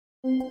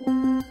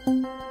You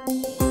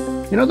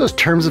know those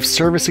terms of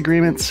service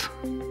agreements?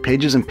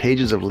 Pages and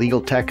pages of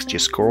legal text you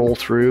scroll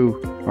through,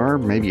 or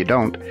maybe you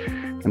don't,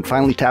 and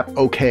finally tap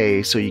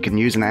OK so you can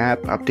use an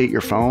app, update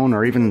your phone,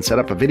 or even set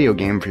up a video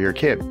game for your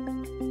kid.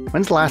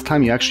 When's the last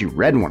time you actually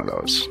read one of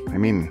those? I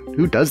mean,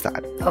 who does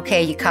that?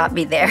 Okay, you caught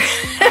me there.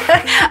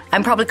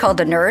 I'm probably called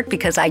a nerd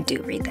because I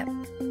do read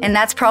them. And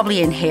that's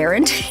probably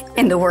inherent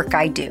in the work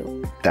I do.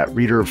 That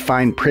reader of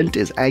fine print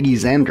is Aggie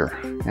Zander,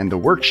 and the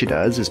work she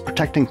does is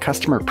protecting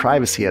customer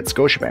privacy at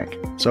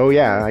Scotiabank. So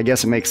yeah, I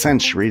guess it makes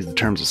sense she reads the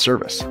terms of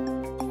service.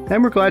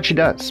 And we're glad she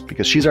does,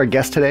 because she's our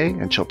guest today,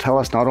 and she'll tell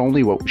us not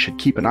only what we should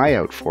keep an eye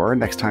out for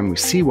next time we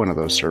see one of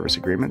those service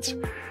agreements,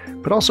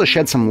 but also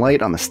shed some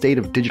light on the state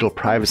of digital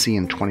privacy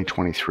in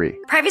 2023.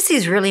 Privacy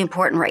is really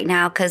important right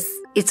now because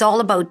it's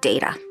all about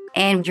data,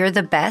 and you're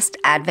the best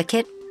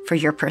advocate for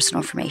your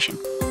personal information.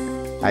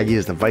 Aggie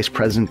is the Vice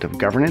President of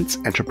Governance,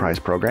 Enterprise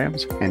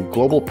Programs, and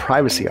Global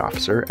Privacy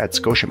Officer at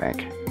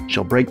Scotiabank.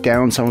 She'll break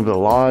down some of the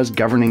laws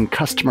governing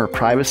customer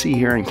privacy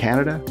here in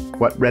Canada,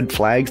 what red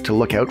flags to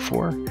look out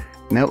for,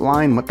 and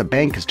outline what the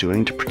bank is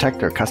doing to protect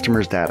their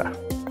customers' data.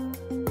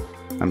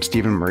 I'm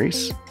Stephen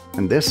Maurice,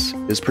 and this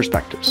is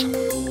Perspectives.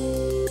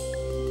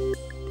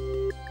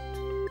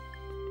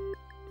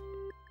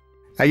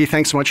 Aggie,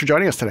 thanks so much for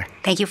joining us today.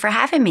 Thank you for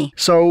having me.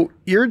 So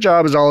your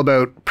job is all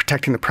about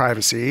protecting the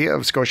privacy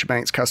of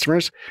Scotiabank's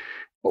customers.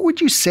 What would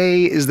you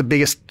say is the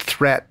biggest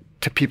threat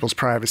to people's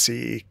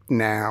privacy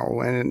now?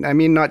 And I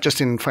mean, not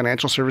just in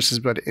financial services,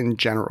 but in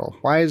general.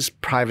 Why is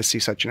privacy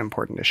such an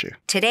important issue?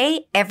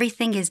 Today,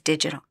 everything is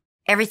digital.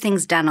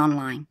 Everything's done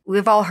online.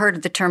 We've all heard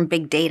of the term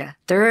big data.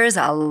 There's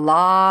a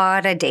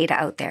lot of data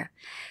out there.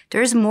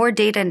 There's more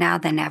data now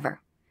than ever.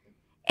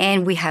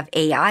 And we have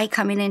AI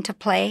coming into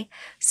play.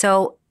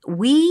 So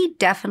we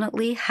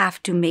definitely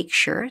have to make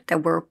sure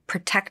that we're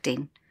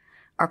protecting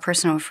our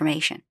personal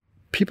information.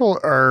 People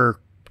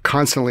are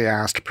constantly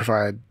asked to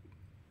provide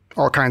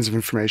all kinds of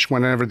information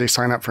whenever they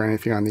sign up for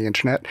anything on the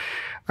internet.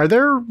 Are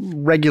there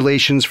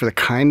regulations for the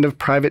kind of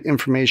private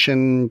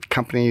information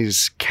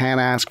companies can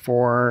ask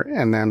for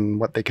and then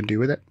what they can do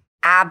with it?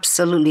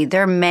 Absolutely.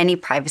 There are many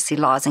privacy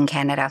laws in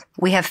Canada.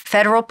 We have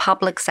federal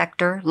public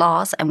sector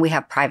laws and we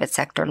have private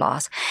sector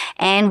laws.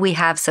 And we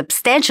have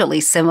substantially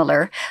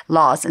similar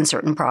laws in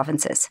certain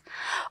provinces.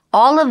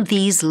 All of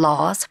these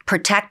laws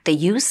protect the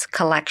use,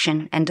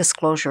 collection, and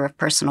disclosure of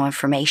personal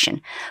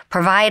information,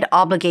 provide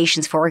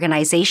obligations for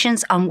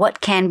organizations on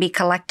what can be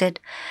collected,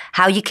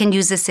 how you can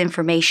use this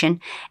information,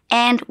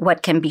 and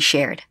what can be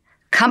shared.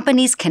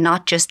 Companies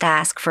cannot just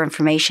ask for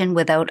information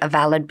without a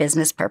valid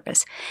business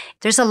purpose.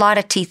 There's a lot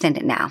of teeth in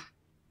it now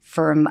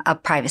from a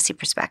privacy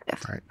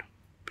perspective. Right.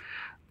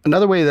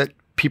 Another way that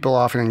people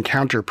often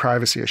encounter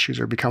privacy issues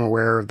or become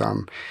aware of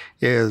them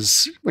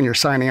is when you're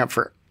signing up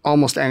for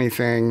almost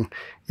anything,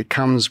 it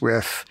comes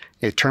with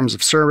a terms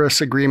of service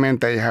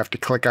agreement that you have to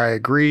click I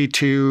agree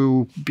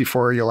to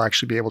before you'll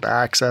actually be able to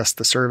access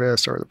the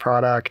service or the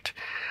product.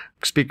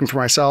 Speaking for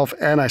myself,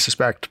 and I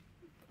suspect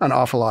an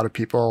awful lot of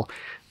people,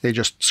 they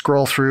just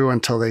scroll through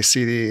until they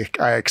see the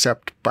I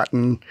accept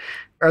button.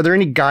 Are there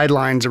any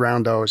guidelines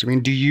around those? I mean,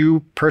 do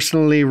you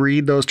personally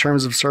read those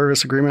terms of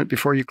service agreement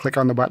before you click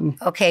on the button?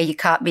 Okay, you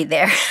caught me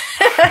there.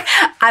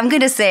 I'm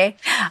going to say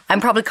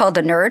I'm probably called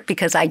a nerd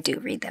because I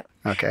do read them.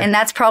 Okay. And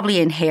that's probably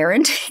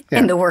inherent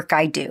in the work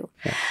I do.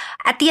 Yeah.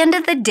 At the end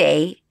of the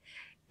day,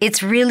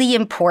 it's really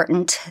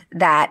important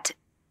that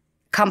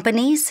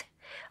companies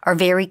are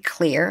very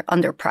clear on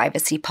their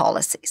privacy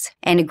policies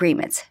and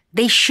agreements.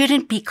 They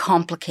shouldn't be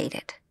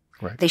complicated.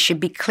 Right. They should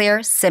be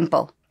clear,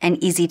 simple,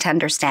 and easy to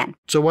understand.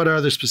 So what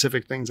are the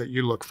specific things that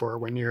you look for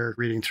when you're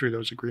reading through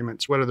those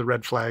agreements? What are the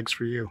red flags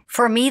for you?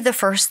 For me, the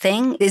first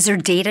thing is there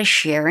data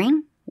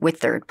sharing with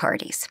third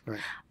parties. Right.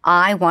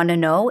 I want to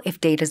know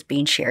if data is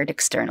being shared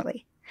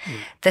externally.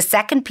 The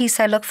second piece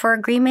I look for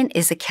agreement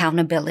is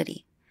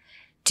accountability.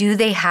 Do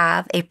they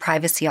have a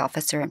privacy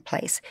officer in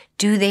place?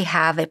 Do they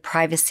have a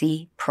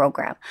privacy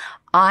program?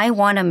 I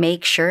want to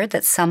make sure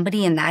that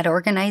somebody in that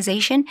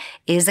organization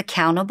is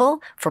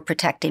accountable for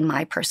protecting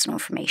my personal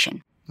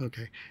information.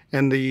 Okay.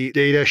 And the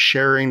data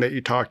sharing that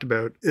you talked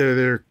about, are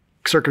there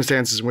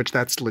circumstances in which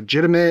that's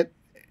legitimate?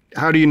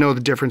 How do you know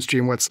the difference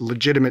between what's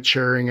legitimate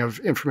sharing of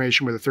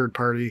information with a third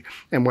party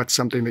and what's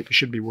something that you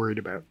should be worried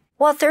about?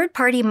 Well, third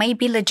party might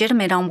be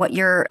legitimate on what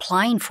you're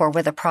applying for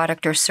with a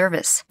product or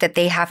service that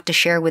they have to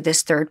share with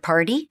this third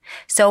party.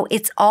 So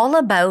it's all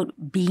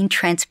about being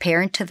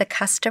transparent to the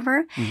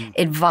customer,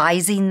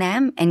 advising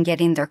them, and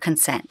getting their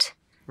consent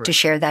to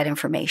share that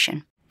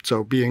information.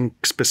 So being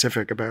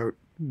specific about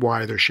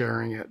why they're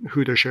sharing it,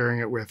 who they're sharing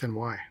it with, and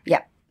why.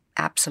 Yep.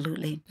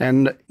 Absolutely.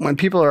 And when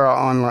people are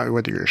online,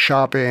 whether you're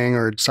shopping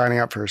or signing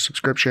up for a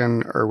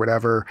subscription or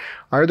whatever,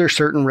 are there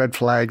certain red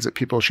flags that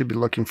people should be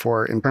looking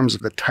for in terms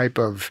of the type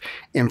of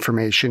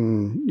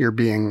information you're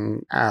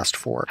being asked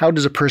for? How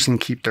does a person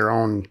keep their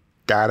own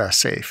data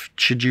safe?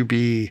 Should you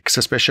be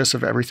suspicious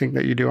of everything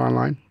that you do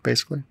online,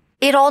 basically?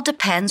 It all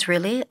depends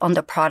really on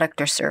the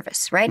product or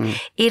service, right?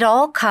 It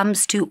all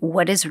comes to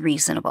what is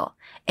reasonable.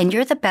 And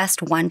you're the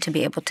best one to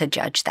be able to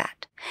judge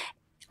that.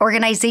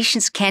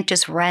 Organizations can't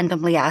just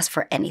randomly ask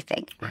for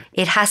anything. Right.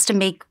 It has to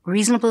make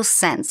reasonable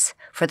sense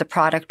for the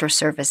product or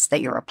service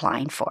that you're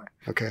applying for.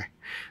 Okay.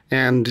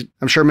 And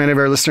I'm sure many of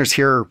our listeners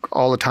hear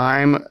all the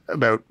time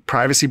about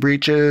privacy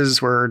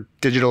breaches where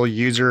digital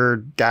user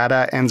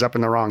data ends up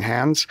in the wrong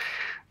hands.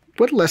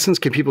 What lessons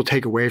can people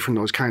take away from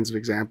those kinds of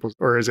examples?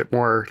 Or is it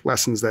more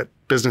lessons that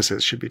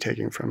businesses should be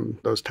taking from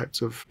those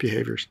types of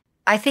behaviors?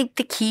 I think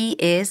the key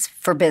is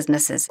for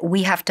businesses,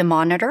 we have to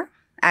monitor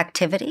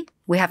activity.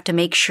 We have to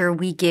make sure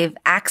we give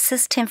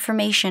access to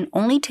information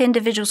only to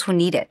individuals who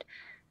need it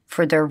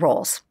for their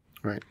roles.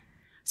 Right.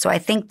 So I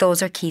think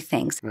those are key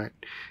things. Right.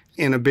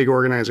 In a big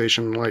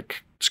organization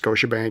like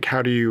Scotiabank,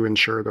 how do you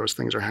ensure those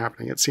things are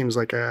happening? It seems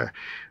like a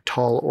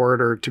tall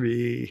order to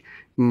be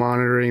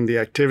monitoring the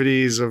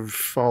activities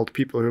of all the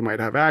people who might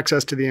have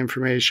access to the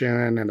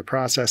information and the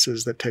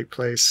processes that take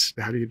place.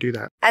 How do you do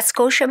that? At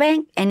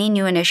Scotiabank, any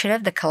new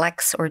initiative that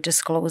collects or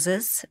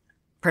discloses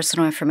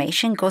personal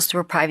information goes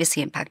through a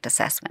privacy impact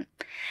assessment.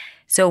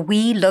 So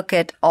we look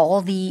at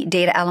all the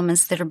data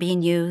elements that are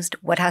being used,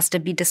 what has to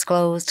be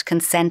disclosed,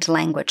 consent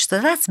language.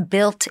 So that's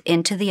built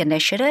into the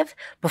initiative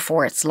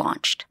before it's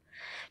launched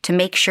to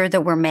make sure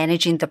that we're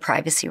managing the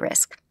privacy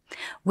risk.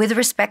 With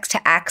respect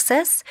to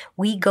access,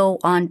 we go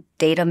on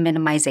data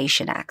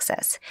minimization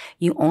access.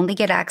 You only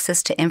get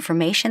access to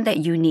information that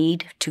you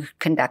need to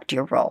conduct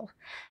your role.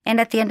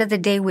 And at the end of the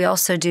day, we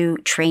also do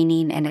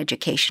training and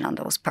education on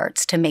those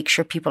parts to make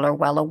sure people are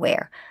well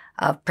aware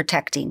of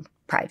protecting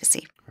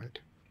privacy. Right.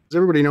 As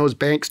everybody knows,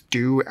 banks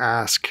do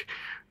ask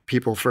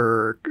people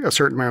for a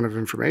certain amount of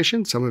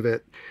information, some of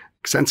it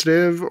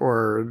sensitive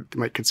or they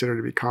might consider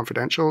to be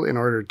confidential in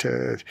order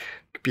to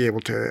be able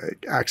to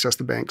access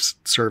the bank's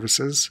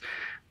services.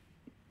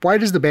 Why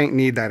does the bank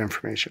need that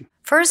information?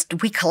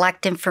 First, we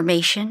collect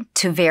information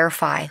to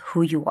verify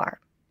who you are.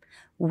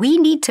 We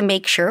need to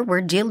make sure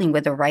we're dealing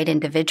with the right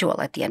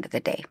individual at the end of the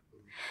day.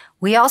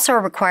 We also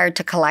are required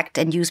to collect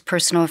and use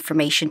personal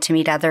information to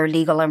meet other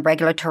legal and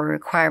regulatory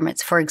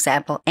requirements, for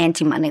example,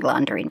 anti-money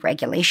laundering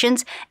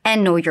regulations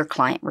and know your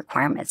client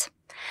requirements.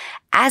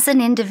 As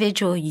an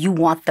individual, you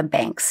want the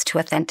banks to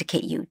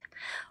authenticate you.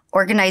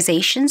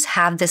 Organizations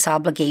have this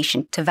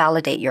obligation to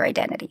validate your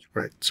identity.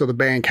 Right. So the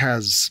bank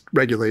has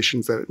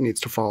regulations that it needs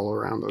to follow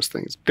around those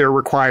things. They're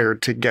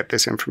required to get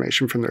this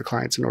information from their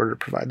clients in order to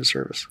provide the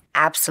service.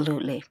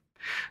 Absolutely.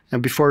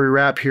 And before we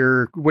wrap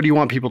here, what do you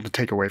want people to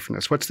take away from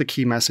this? What's the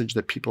key message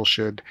that people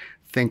should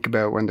think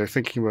about when they're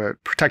thinking about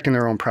protecting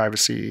their own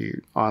privacy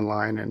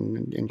online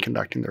and in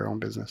conducting their own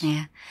business?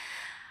 Yeah.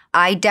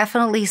 I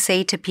definitely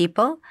say to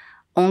people,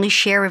 only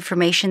share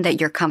information that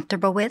you're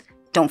comfortable with.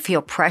 Don't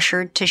feel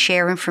pressured to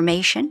share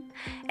information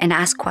and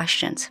ask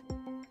questions.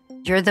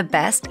 You're the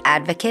best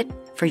advocate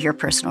for your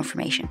personal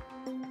information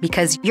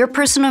because your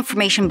personal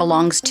information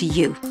belongs to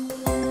you.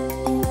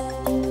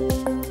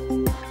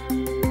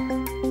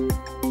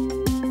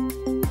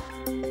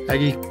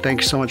 Aggie,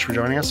 thank you so much for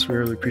joining us. We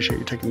really appreciate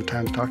you taking the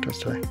time to talk to us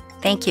today.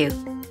 Thank you.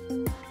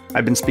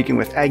 I've been speaking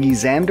with Aggie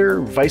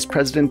Zander, Vice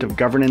President of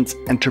Governance,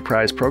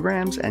 Enterprise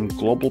Programs, and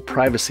Global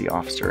Privacy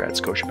Officer at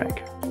Scotiabank.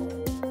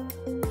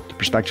 The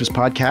Perspectives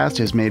podcast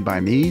is made by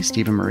me,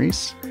 Stephen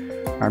Maurice,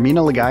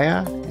 Armina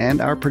Lagaya,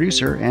 and our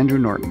producer, Andrew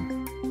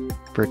Norton.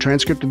 For a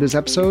transcript of this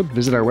episode,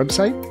 visit our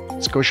website,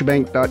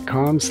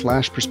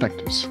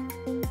 scotiabank.com/perspectives.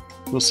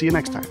 We'll see you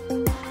next time.